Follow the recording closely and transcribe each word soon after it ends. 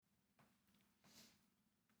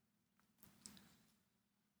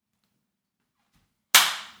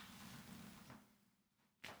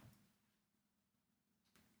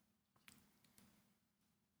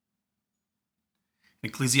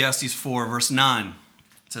Ecclesiastes 4, verse 9,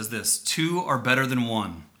 it says this: two are better than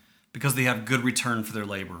one, because they have good return for their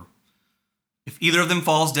labor. If either of them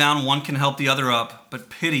falls down, one can help the other up, but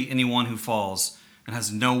pity anyone who falls and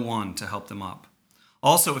has no one to help them up.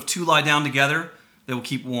 Also, if two lie down together, they will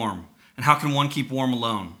keep warm. And how can one keep warm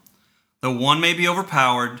alone? Though one may be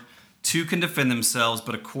overpowered, two can defend themselves,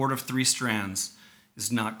 but a cord of 3 strands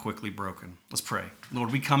is not quickly broken. Let's pray.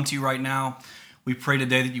 Lord, we come to you right now. We pray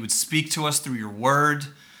today that you would speak to us through your word,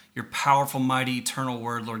 your powerful, mighty, eternal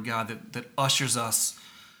word, Lord God, that ushers us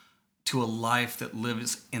to a life that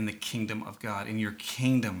lives in the kingdom of God, in your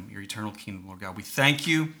kingdom, your eternal kingdom, Lord God. We thank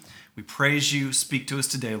you. We praise you. Speak to us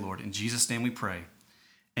today, Lord. In Jesus' name we pray.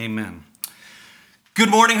 Amen. Good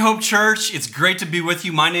morning, Hope Church. It's great to be with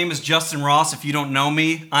you. My name is Justin Ross. If you don't know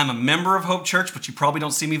me, I'm a member of Hope Church, but you probably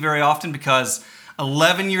don't see me very often because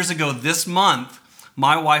 11 years ago this month,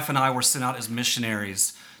 my wife and I were sent out as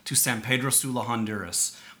missionaries to San Pedro Sula,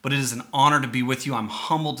 Honduras. But it is an honor to be with you. I'm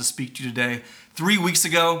humbled to speak to you today. 3 weeks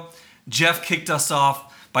ago, Jeff kicked us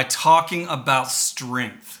off by talking about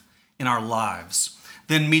strength in our lives.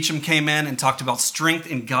 Then Meacham came in and talked about strength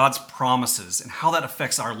in God's promises and how that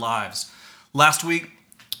affects our lives. Last week,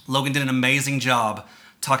 Logan did an amazing job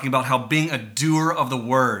talking about how being a doer of the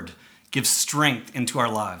word gives strength into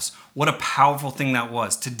our lives. What a powerful thing that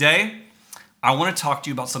was. Today, I want to talk to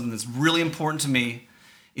you about something that's really important to me,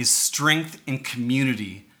 is strength in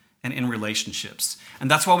community and in relationships.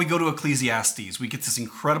 And that's why we go to Ecclesiastes. We get this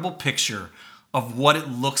incredible picture of what it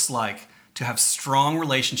looks like to have strong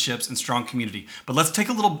relationships and strong community. But let's take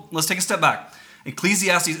a step back.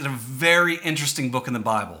 Ecclesiastes is a very interesting book in the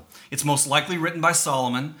Bible. It's most likely written by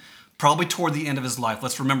Solomon, probably toward the end of his life.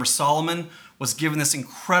 Let's remember Solomon was given this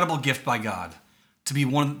incredible gift by God to be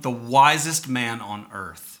one of the wisest man on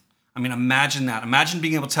earth. I mean, imagine that. Imagine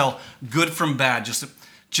being able to tell good from bad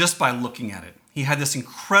just by looking at it. He had this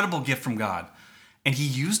incredible gift from God, and he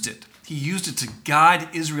used it. He used it to guide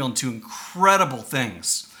Israel into incredible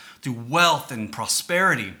things through wealth and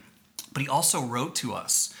prosperity, but he also wrote to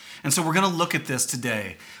us. And so we're going to look at this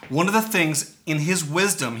today. One of the things in his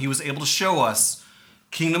wisdom, he was able to show us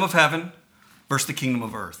kingdom of heaven versus the kingdom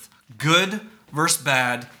of earth, good versus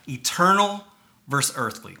bad, eternal versus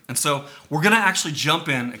earthly. And so we're going to actually jump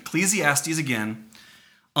in Ecclesiastes again,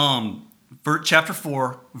 chapter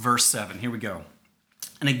 4, verse 7. Here we go.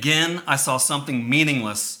 And again, I saw something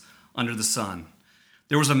meaningless under the sun.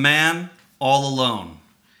 There was a man all alone.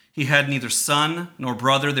 He had neither son nor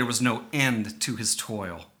brother. There was no end to his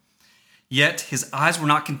toil. Yet his eyes were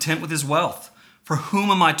not content with his wealth. For whom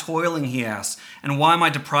am I toiling, he asked, and why am I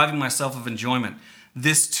depriving myself of enjoyment?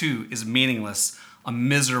 This too is meaningless, a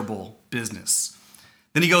miserable business.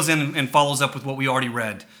 Then he goes in and follows up with what we already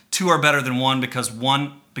read. Two are better than one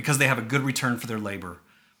because they have a good return for their labor.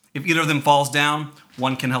 If either of them falls down,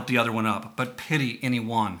 one can help the other one up. But pity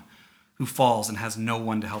anyone who falls and has no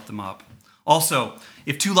one to help them up. Also,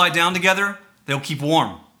 if two lie down together, they'll keep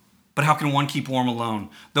warm. But how can one keep warm alone?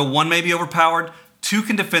 Though one may be overpowered, two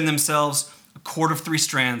can defend themselves. A cord of 3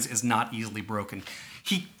 strands is not easily broken.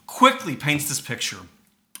 He quickly paints this picture,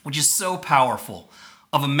 which is so powerful,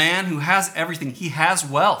 of a man who has everything. He has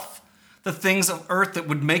wealth, the things of earth that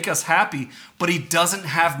would make us happy, but he doesn't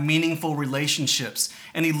have meaningful relationships.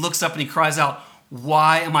 And he looks up and he cries out,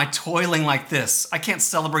 why am I toiling like this? I can't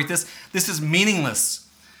celebrate this. This is meaningless.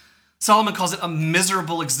 Solomon calls it a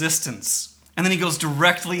miserable existence. And then he goes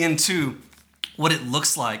directly into what it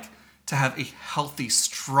looks like to have a healthy,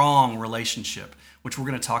 strong relationship, which we're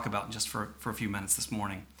going to talk about just for a few minutes this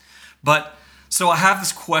morning. But so I have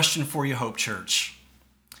this question for you, Hope Church.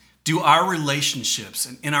 Do our relationships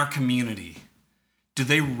and in our community, do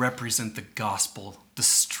they represent the gospel, the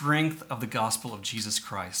strength of the gospel of Jesus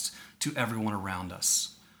Christ to everyone around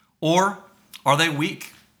us? Or are they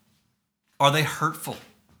weak? Are they hurtful?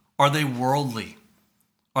 Are they worldly?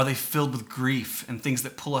 Are they filled with grief and things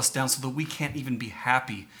that pull us down so that we can't even be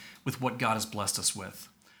happy with what God has blessed us with?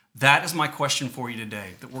 That is my question for you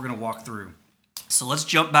today that we're going to walk through. So let's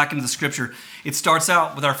jump back into the scripture. It starts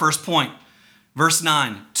out with our first point. Verse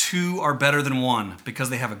 9, two are better than one because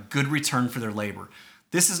they have a good return for their labor.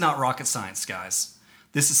 This is not rocket science, guys.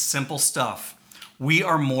 This is simple stuff. We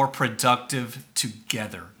are more productive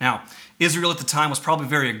together. Now, Israel at the time was probably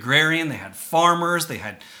very agrarian. They had farmers, they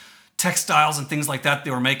had textiles and things like that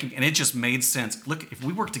they were making, and it just made sense. Look, if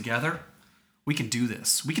we work together, we can do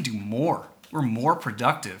this. We can do more. We're more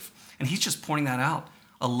productive. And he's just pointing that out.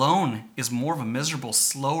 Alone is more of a miserable,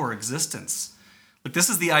 slower existence. Look, this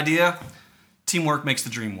is the idea. Teamwork makes the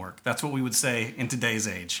dream work. That's what we would say in today's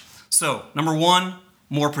age. So, number 1,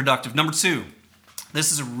 more productive. Number 2,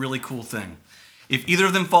 this is a really cool thing. If either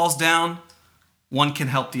of them falls down, one can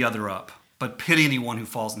help the other up, but pity anyone who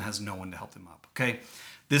falls and has no one to help them up, okay?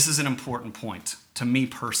 This is an important point to me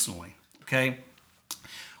personally, okay?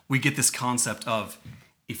 We get this concept of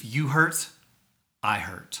if you hurt, I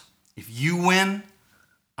hurt. If you win,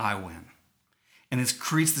 I win. And it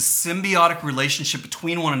creates this symbiotic relationship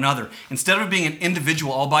between one another. Instead of being an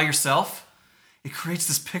individual all by yourself, it creates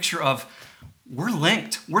this picture of we're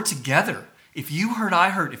linked, we're together. If you hurt, I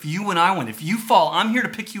hurt. If you win, I win. If you fall, I'm here to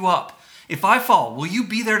pick you up. If I fall, will you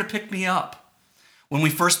be there to pick me up? When we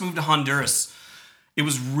first moved to Honduras, it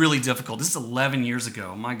was really difficult. This is 11 years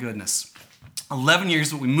ago, my goodness. 11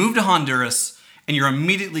 years, we moved to Honduras, and you're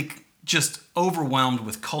immediately just overwhelmed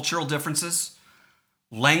with cultural differences,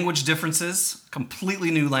 language differences, completely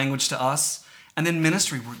new language to us, and then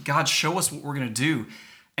ministry where God show us what we're going to do.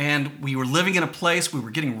 And we were living in a place, we were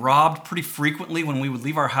getting robbed pretty frequently. When we would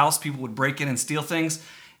leave our house, people would break in and steal things.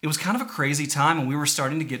 It was kind of a crazy time, and we were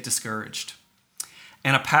starting to get discouraged.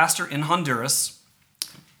 And a pastor in Honduras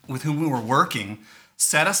with whom we were working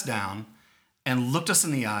sat us down and looked us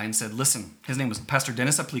in the eye and said, listen, his name was Pastor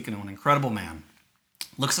Dennis Aplicano, an incredible man,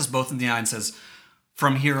 looks us both in the eye and says,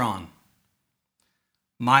 from here on,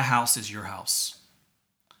 my house is your house.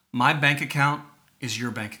 My bank account is your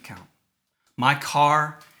bank account. My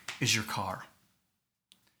car is your car.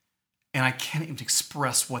 And I can't even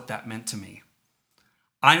express what that meant to me.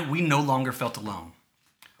 We no longer felt alone.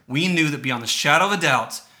 We knew that beyond the shadow of a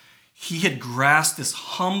doubt, he had grasped this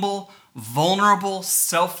humble, vulnerable,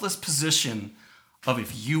 selfless position of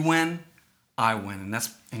if you win, I win.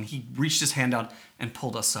 And he reached his hand out and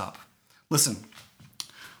pulled us up. Listen,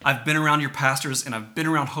 I've been around your pastors and I've been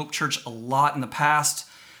around Hope Church a lot in the past.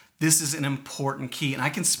 This is an important key. And I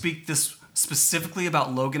can speak this specifically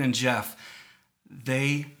about Logan and Jeff.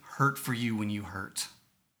 They hurt for you when you hurt.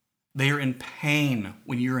 They are in pain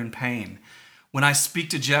when you're in pain. When I speak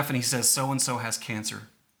to Jeff and he says, so-and-so has cancer,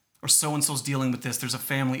 or so-and-so's dealing with this, there's a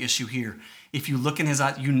family issue here. If you look in his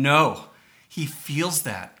eyes, you know he feels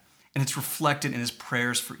that. And it's reflected in his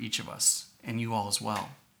prayers for each of us and you all as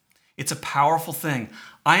well. It's a powerful thing.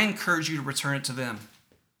 I encourage you to return it to them,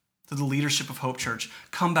 to the leadership of Hope Church.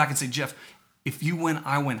 Come back and say, Jeff, if you win,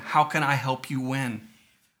 I win. How can I help you win?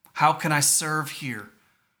 How can I serve here?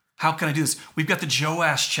 How can I do this? We've got the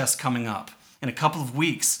Joash chest coming up in a couple of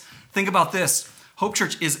weeks. Think about this. Hope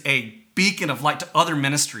Church is a beacon of light to other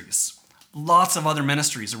ministries. Lots of other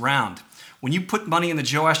ministries around. When you put money in the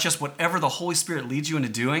Joash chest, whatever the Holy Spirit leads you into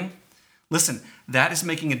doing, listen, that is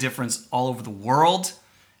making a difference all over the world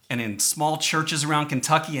and in small churches around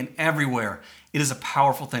Kentucky and everywhere. It is a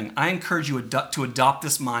powerful thing. I encourage you to adopt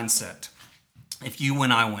this mindset. If you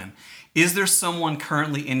win, I win. Is there someone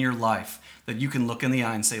currently in your life that you can look in the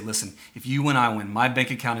eye and say, listen, if you win, I win. My bank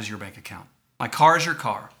account is your bank account. My car is your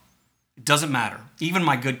car. It doesn't matter. Even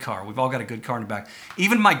my good car. We've all got a good car in the back.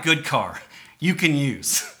 Even my good car you can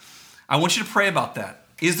use. I want you to pray about that.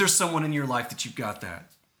 Is there someone in your life that you've got that?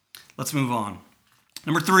 Let's move on.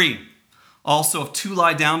 Number 3, also, if two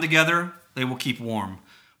lie down together, they will keep warm.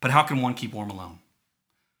 But how can one keep warm alone?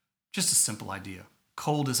 Just a simple idea.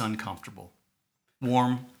 Cold is uncomfortable.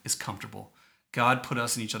 Warm is comfortable. God put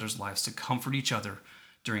us in each other's lives to comfort each other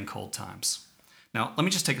during cold times. Now, let me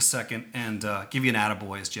just take a second and give you an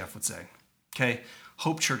attaboy, as Jeff would say. Okay?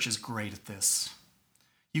 Hope Church is great at this.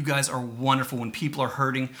 You guys are wonderful when people are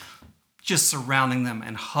hurting, just surrounding them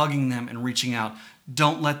and hugging them and reaching out.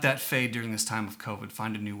 Don't let that fade during this time of COVID.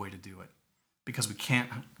 Find a new way to do it. Because we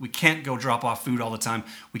can't go drop off food all the time.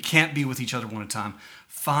 We can't be with each other one at a time.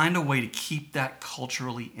 Find a way to keep that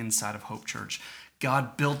culturally inside of Hope Church.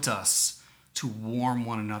 God built us to warm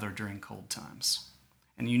one another during cold times.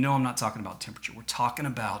 And you know I'm not talking about temperature. We're talking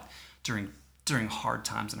about during hard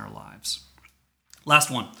times in our lives.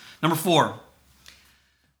 Last one. Number 4,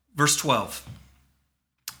 verse 12.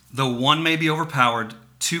 Though one may be overpowered,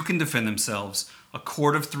 two can defend themselves. A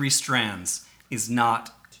cord of 3 strands is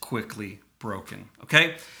not quickly broken.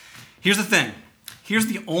 Okay? Here's the thing. Here's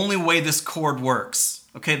the only way this cord works.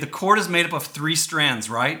 Okay? The cord is made up of 3 strands,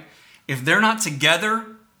 right? If they're not together,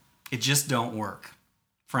 it just don't work,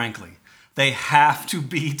 frankly. They have to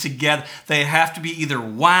be together. They have to be either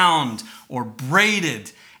wound or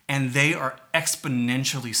braided, and they are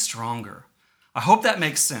exponentially stronger. I hope that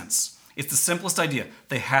makes sense. It's the simplest idea.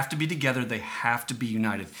 They have to be together. They have to be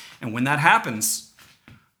united. And when that happens,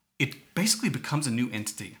 it basically becomes a new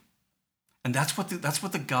entity. And that's what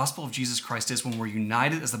the gospel of Jesus Christ is. When we're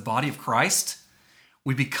united as the body of Christ,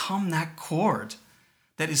 we become that cord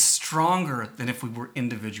that is stronger than if we were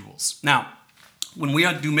individuals. Now, when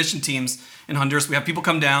we do mission teams in Honduras, we have people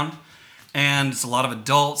come down, and it's a lot of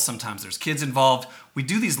adults. Sometimes there's kids involved. We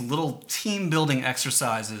do these little team building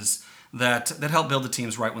exercises that help build the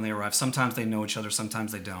teams right when they arrive. Sometimes they know each other,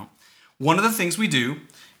 sometimes they don't. One of the things we do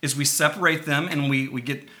is we separate them, and we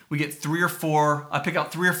get 3 or 4. I pick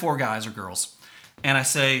out 3 or 4 guys or girls, and I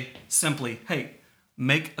say simply, hey,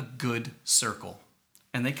 make a good circle.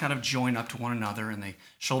 And they kind of join up to one another, and they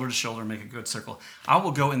shoulder to shoulder make a good circle. I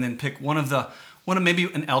will go and then pick one of maybe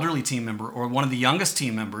an elderly team member or one of the youngest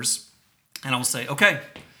team members, and I will say, okay,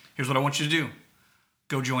 here's what I want you to do.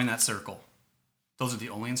 Go join that circle. Those are the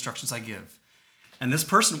only instructions I give. And this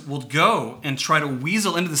person will go and try to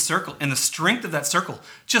weasel into the circle, and the strength of that circle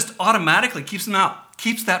just automatically keeps them out,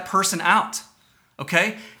 keeps that person out.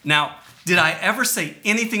 Okay? Now, did I ever say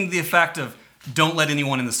anything to the effect of don't let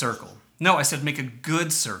anyone in the circle? No, I said make a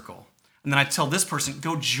good circle. And then I tell this person,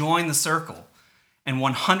 go join the circle. And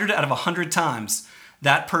 100 out of 100 times,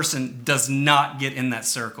 that person does not get in that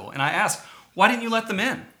circle. And I ask, why didn't you let them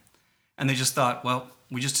in? And they just thought, well,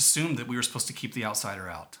 we just assumed that we were supposed to keep the outsider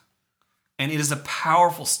out. And it is a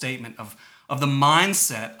powerful statement of the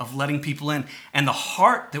mindset of letting people in and the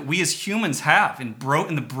heart that we as humans have in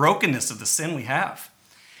the brokenness of the sin we have.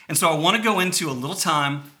 And so I want to go into a little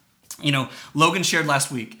time. Logan shared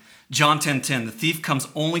last week, John 10:10, the thief comes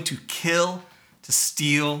only to kill, to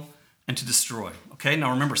steal, and to destroy. Okay, now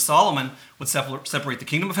remember, Solomon would separate the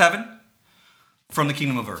kingdom of heaven from the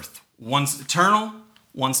kingdom of earth. One's eternal,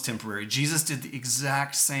 one's temporary. Jesus did the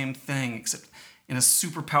exact same thing, except in a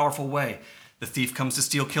super powerful way. The thief comes to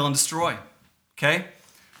steal, kill, and destroy. Okay?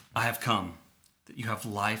 I have come that you have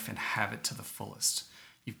life and have it to the fullest.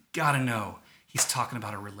 You've got to know he's talking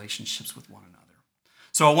about our relationships with one another.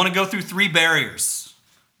 So I want to go through 3 barriers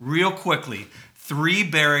real quickly. 3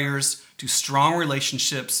 barriers to strong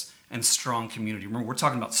relationships and strong community. Remember, we're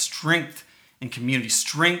talking about strength and community,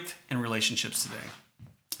 strength and relationships today.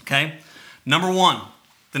 Okay? Number 1,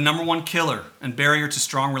 the number 1 killer and barrier to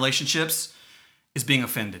strong relationships is being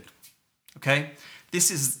offended. Okay?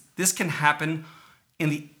 This can happen in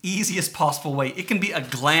the easiest possible way. It can be a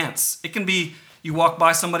glance. It can be you walk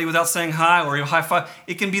by somebody without saying hi or you high five.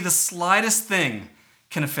 It can be the slightest thing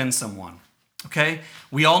can offend someone. Okay?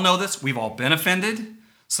 We all know this. We've all been offended.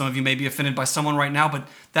 Some of you may be offended by someone right now, but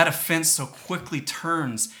that offense so quickly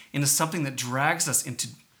turns into something that drags us into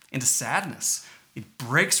sadness. It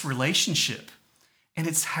breaks relationship. And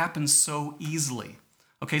it's happened so easily.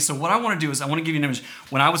 Okay, so what I want to do is I want to give you an image.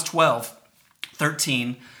 When I was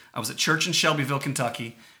 13, I was at church in Shelbyville,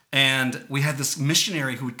 Kentucky, and we had this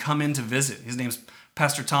missionary who would come in to visit. His name's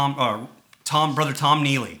Pastor Brother Tom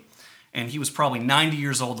Neely. And he was probably 90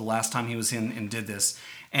 years old the last time he was in and did this.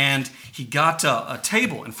 And he got a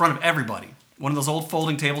table in front of everybody. One of those old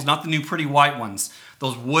folding tables, not the new pretty white ones.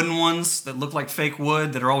 Those wooden ones that look like fake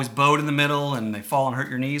wood that are always bowed in the middle and they fall and hurt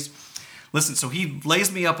your knees. Listen, so he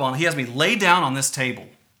has me lay down on this table,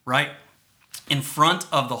 right, in front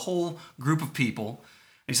of the whole group of people.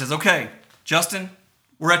 And he says, okay, Justin,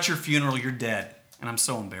 we're at your funeral, you're dead. And I'm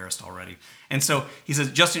so embarrassed already. And so he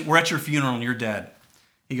says, Justin, we're at your funeral and you're dead.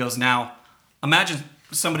 He goes, now, imagine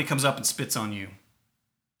somebody comes up and spits on you.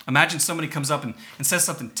 Imagine somebody comes up and says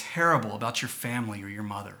something terrible about your family or your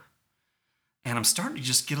mother. And I'm starting to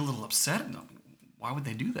just get a little upset. Why would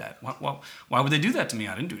they do that? Why would they do that to me?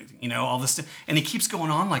 I didn't do anything. All this stuff. And he keeps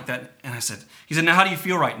going on like that. And he said, now how do you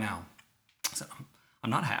feel right now? I said, I'm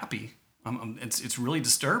not happy. It's really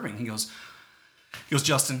disturbing. He goes,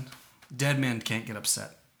 Justin, dead men can't get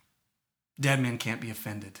upset. Dead men can't be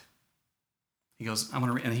offended. He goes,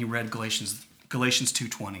 and he read Galatians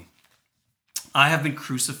 2:20. I have been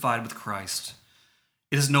crucified with Christ.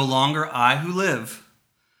 It is no longer I who live,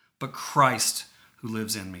 but Christ who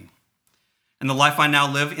lives in me. And the life I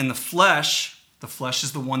now live in the flesh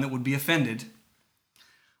is the one that would be offended.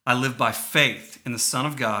 I live by faith in the Son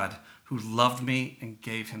of God who loved me and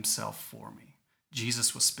gave himself for me.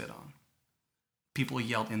 Jesus was spit on. People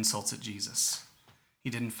yelled insults at Jesus. He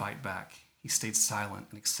didn't fight back. He stayed silent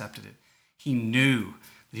and accepted it. He knew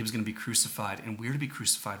that he was going to be crucified, and we're to be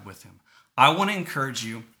crucified with him. I want to encourage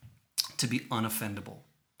you to be unoffendable.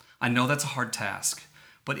 I know that's a hard task,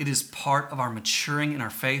 but it is part of our maturing in our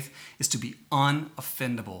faith is to be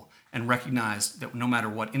unoffendable and recognize that no matter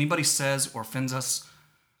what anybody says or offends us,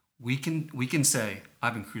 we can say,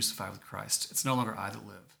 I've been crucified with Christ. It's no longer I that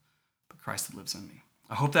live, but Christ that lives in me.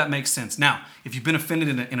 I hope that makes sense. Now, if you've been offended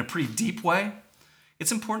in a pretty deep way,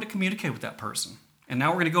 it's important to communicate with that person. And now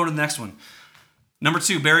we're going to go to the next one.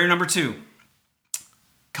 Barrier number 2,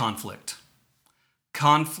 conflict.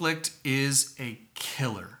 Conflict is a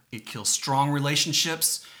killer. It kills strong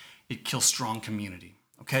relationships. It kills strong community.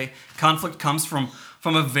 Okay? Conflict comes from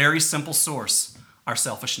a very simple source, our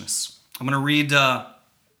selfishness. I want to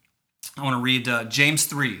read James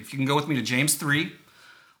 3. If you can go with me to James 3.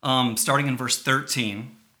 starting in verse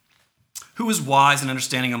 13. Who is wise and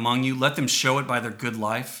understanding among you? Let them show it by their good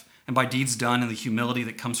life and by deeds done in the humility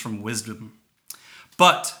that comes from wisdom.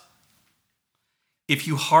 But if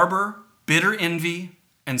you harbor bitter envy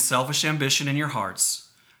and selfish ambition in your hearts,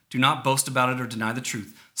 do not boast about it or deny the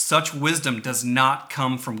truth. Such wisdom does not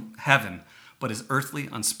come from heaven, but is earthly,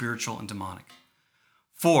 unspiritual, and demonic.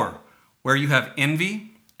 For where you have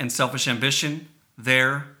envy and selfish ambition,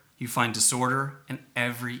 there you find disorder and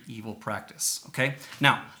every evil practice. Okay?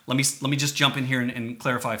 Now, let me just jump in here and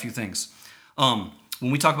clarify a few things.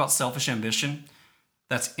 When we talk about selfish ambition,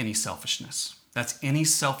 that's any selfishness. That's any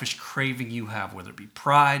selfish craving you have, whether it be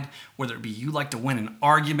pride, whether it be you like to win an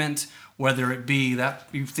argument, whether it be that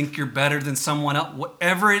you think you're better than someone else,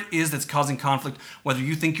 whatever it is that's causing conflict, whether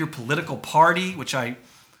you think your political party, which I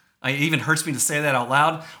even hurts me to say that out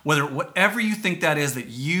loud, whatever you think that is that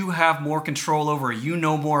you have more control over, or you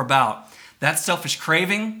know more about, that selfish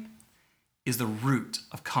craving is the root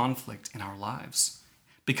of conflict in our lives.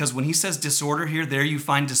 Because when he says disorder here, there you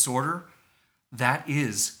find disorder, that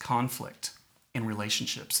is conflict in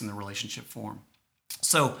relationships, in the relationship form.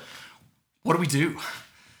 So what do?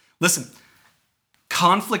 Listen,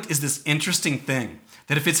 conflict is this interesting thing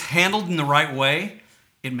that if it's handled in the right way,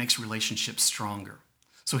 it makes relationships stronger.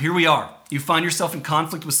 So here we are. You find yourself in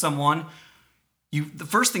conflict with someone. The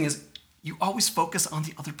first thing is you always focus on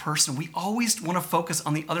the other person. We always want to focus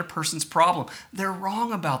on the other person's problem. They're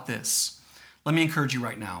wrong about this. Let me encourage you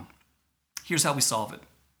right now. Here's how we solve it.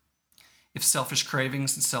 If selfish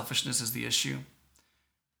cravings and selfishness is the issue,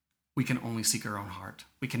 we can only seek our own heart.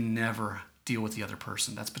 We can never deal with the other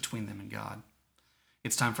person. That's between them and God.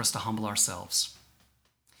 It's time for us to humble ourselves.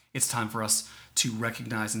 It's time for us to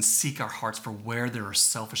recognize and seek our hearts for where there are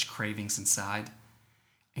selfish cravings inside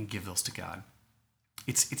and give those to God.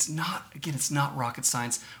 It's not rocket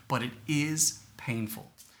science, but it is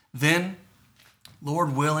painful. Then,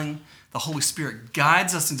 Lord willing, the Holy Spirit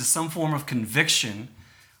guides us into some form of conviction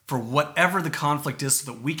for whatever the conflict is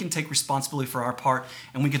so that we can take responsibility for our part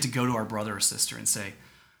and we get to go to our brother or sister and say,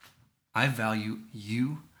 I value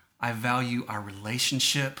you. I value our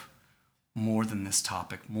relationship more than this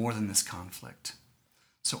topic, more than this conflict.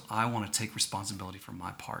 So I want to take responsibility for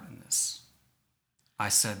my part in this. I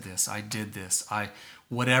said this, I did this,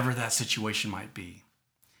 whatever that situation might be.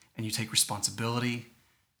 And you take responsibility,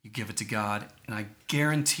 you give it to God, and I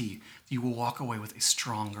guarantee you will walk away with a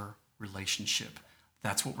stronger relationship.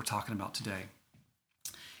 That's what we're talking about today.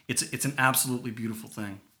 It's an absolutely beautiful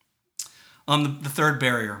thing. The third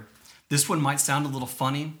barrier. This one might sound a little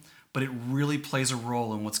funny, but it really plays a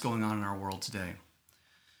role in what's going on in our world today.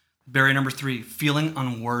 Barrier number 3, feeling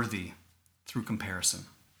unworthy through comparison.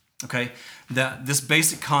 Okay? This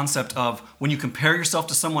basic concept of when you compare yourself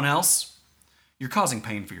to someone else, you're causing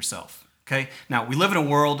pain for yourself. Okay? Now, we live in a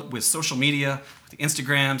world with social media, with the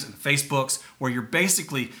Instagrams and Facebooks, where you're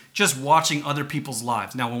basically just watching other people's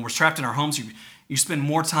lives. Now, when we're trapped in our homes, you spend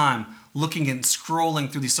more time looking and scrolling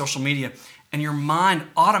through these social media, and your mind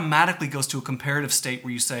automatically goes to a comparative state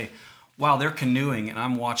where you say, wow, they're canoeing and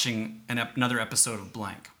I'm watching another episode of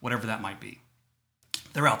blank, whatever that might be.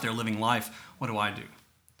 They're out there living life. What do I do?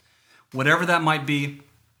 Whatever that might be,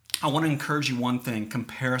 I want to encourage you one thing.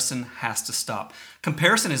 Comparison has to stop.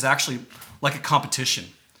 Comparison is actually like a competition.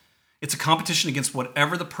 It's a competition against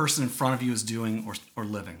whatever the person in front of you is doing or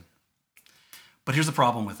living. But here's the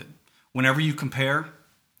problem with it. Whenever you compare,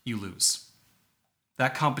 you lose.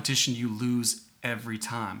 That competition, you lose every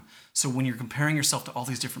time. So when you're comparing yourself to all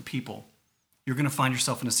these different people, you're going to find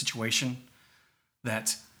yourself in a situation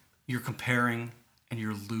that you're comparing and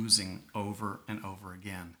you're losing over and over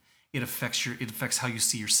again. It affects how you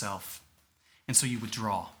see yourself. And so you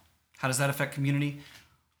withdraw. How does that affect community?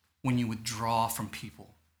 When you withdraw from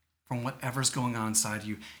people, from whatever's going on inside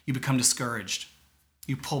you, you become discouraged.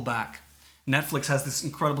 You pull back. Netflix has this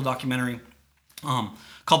incredible documentary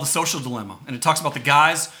called The Social Dilemma. And it talks about the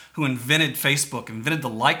guys who invented Facebook, invented the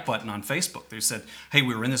like button on Facebook. They said, hey,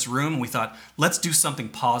 we were in this room and we thought, let's do something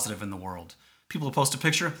positive in the world. People will post a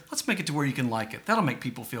picture, let's make it to where you can like it. That'll make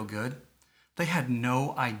people feel good. They had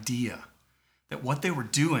no idea that what they were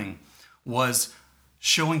doing was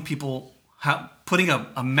showing people, putting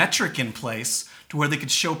a metric in place to where they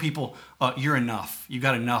could show people, you're enough. You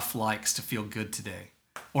got enough likes to feel good today,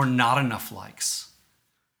 or not enough likes.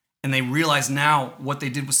 And they realize now what they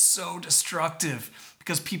did was so destructive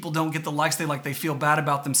because people don't get the likes they like. They feel bad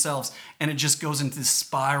about themselves, and it just goes into this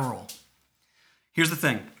spiral. Here's the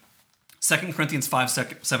thing. 2 Corinthians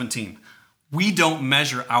 5:17. We don't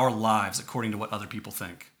measure our lives according to what other people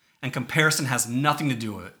think. And comparison has nothing to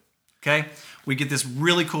do with it. Okay? We get this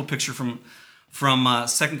really cool picture from from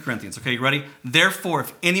 2 Corinthians. Okay, you ready? Therefore,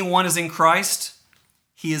 if anyone is in Christ,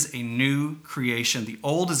 he is a new creation. The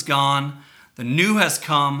old is gone, the new has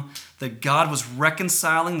come, that God was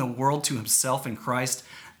reconciling the world to himself in Christ,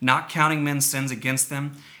 not counting men's sins against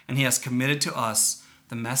them, and he has committed to us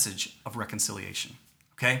the message of reconciliation.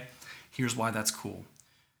 Okay? Here's why that's cool.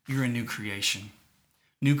 You're a new creation.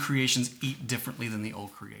 New creations eat differently than the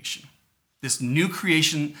old creation. This new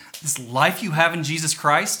creation, this life you have in Jesus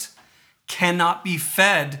Christ, cannot be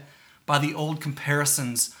fed by the old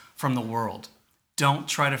comparisons from the world. Don't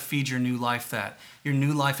try to feed your new life that. Your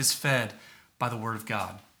new life is fed by the Word of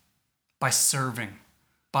God, by serving,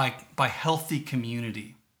 by healthy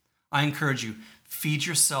community. I encourage you, feed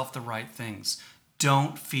yourself the right things.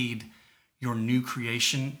 Don't feed your new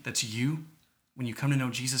creation that's you. When you come to know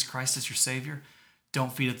Jesus Christ as your Savior,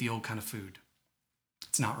 don't feed it the old kind of food.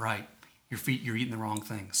 It's not right. You're eating the wrong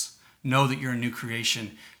things. Know that you're a new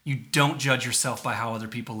creation. You don't judge yourself by how other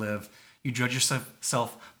people live. You judge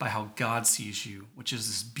yourself by how God sees you, which is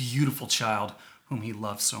this beautiful child whom he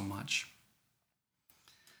loves so much.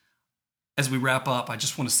 As we wrap up, I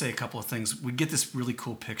just want to say a couple of things. We get this really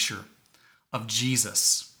cool picture of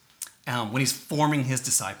Jesus when he's forming his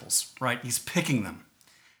disciples, right? He's picking them.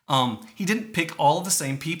 He didn't pick all of the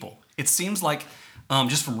same people. It seems like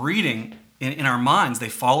just from reading in our minds, they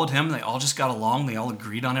followed him. They all just got along. They all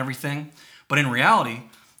agreed on everything. But in reality,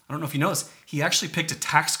 I don't know if you noticed, he actually picked a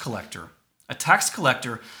tax collector. A tax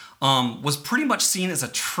collector was pretty much seen as a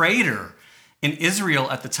traitor in Israel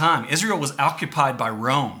at the time. Israel was occupied by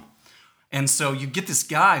Rome. And so you get this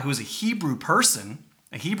guy who is a Hebrew person,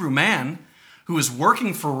 a Hebrew man, who is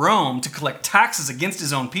working for Rome to collect taxes against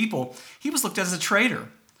his own people. He was looked at as a traitor.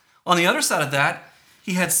 On the other side of that,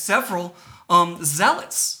 he had several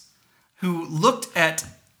zealots who looked at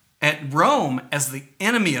Rome as the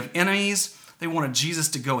enemy of enemies. They wanted Jesus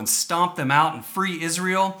to go and stomp them out and free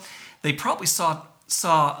Israel. They probably saw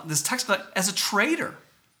this tax collector as a traitor.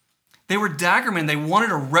 They were daggermen. They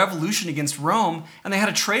wanted a revolution against Rome, and they had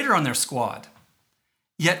a traitor on their squad.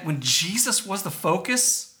 Yet when Jesus was the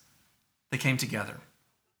focus, they came together.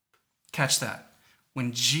 Catch that.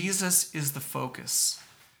 When Jesus is the focus,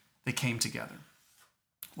 they came together.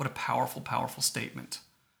 What a powerful, powerful statement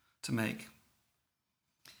to make.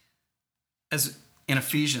 As in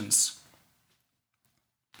Ephesians,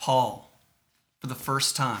 Paul, for the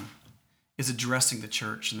first time, is addressing the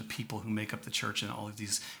church and the people who make up the church in all of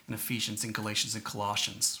these, in Ephesians, in Galatians, and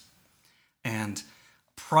Colossians. And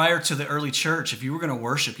prior to the early church, if you were going to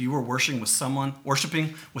worship, you were worshiping with someone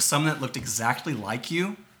that looked exactly like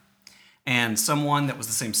you, and someone that was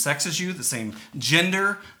the same sex as you, the same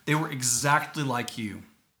gender. They were exactly like you.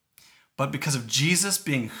 But because of Jesus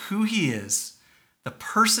being who he is, the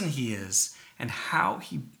person he is, and how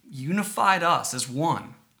he unified us as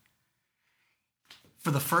one, for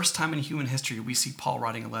the first time in human history, we see Paul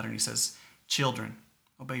writing a letter and he says, children,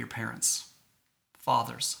 obey your parents,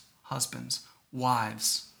 fathers, husbands,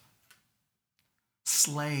 wives,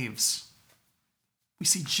 slaves. We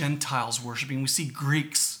see Gentiles worshiping. We see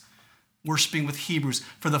Greeks worshiping with Hebrews.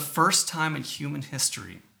 For the first time in human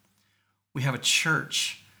history, we have a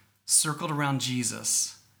church circled around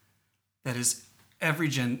Jesus that is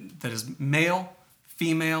that is male,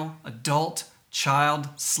 female, adult, child,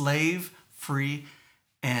 slave, free,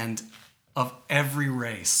 and of every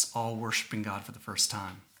race, all worshiping God for the first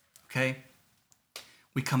time. Okay?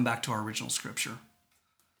 We come back to our original scripture.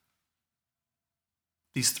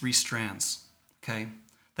 These three strands, okay,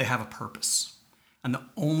 they have a purpose. And the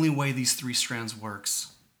only way these three strands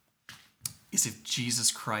works is if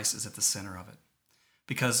Jesus Christ is at the center of it.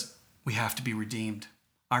 Because we have to be redeemed.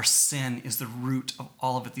 Our sin is the root of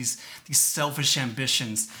all of it. These selfish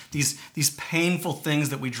ambitions, these painful things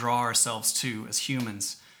that we draw ourselves to as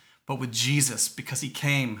humans. But with Jesus, because he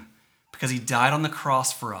came, because he died on the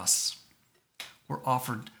cross for us, we're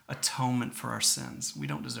offered atonement for our sins. We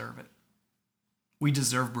don't deserve it. We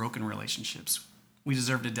deserve broken relationships. We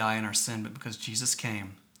deserve to die in our sin, but because Jesus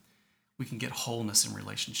came, we can get wholeness in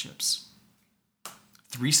relationships.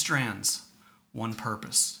 Three strands, one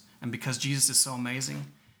purpose. And because Jesus is so amazing,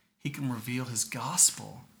 he can reveal his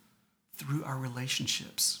gospel through our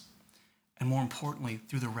relationships. And more importantly,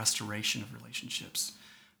 through the restoration of relationships.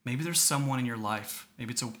 Maybe there's someone in your life.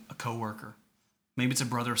 Maybe it's a coworker. Maybe it's a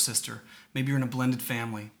brother or sister. Maybe you're in a blended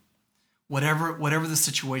family. Whatever the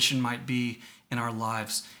situation might be in our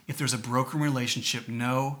lives, if there's a broken relationship,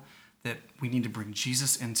 know that we need to bring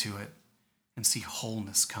Jesus into it and see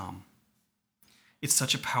wholeness come. It's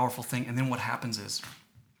such a powerful thing. And then what happens is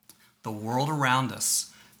the world around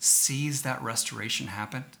us sees that restoration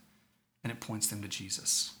happen, and it points them to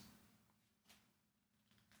Jesus.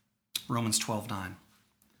 Romans 12:9.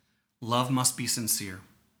 Love must be sincere.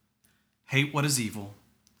 Hate what is evil.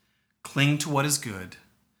 Cling to what is good.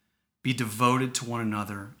 Be devoted to one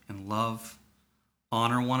another in love.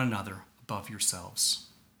 Honor one another above yourselves.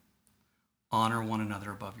 Honor one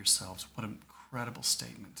another above yourselves. What an incredible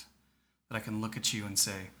statement that I can look at you and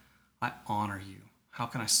say, I honor you. How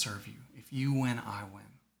can I serve you? If you win, I win.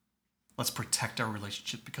 Let's protect our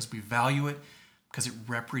relationship because we value it, because it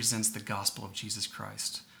represents the gospel of Jesus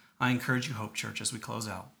Christ. I encourage you, Hope Church, as we close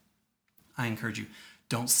out. I encourage you,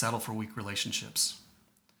 don't settle for weak relationships.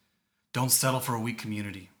 Don't settle for a weak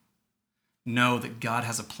community. Know that God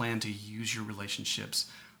has a plan to use your relationships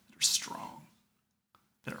that are strong,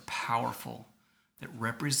 that are powerful, that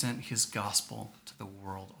represent his gospel to the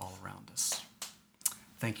world all around us.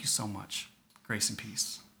 Thank you so much. Grace and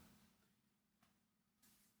peace.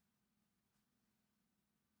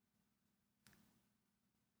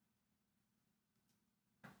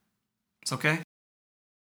 It's okay?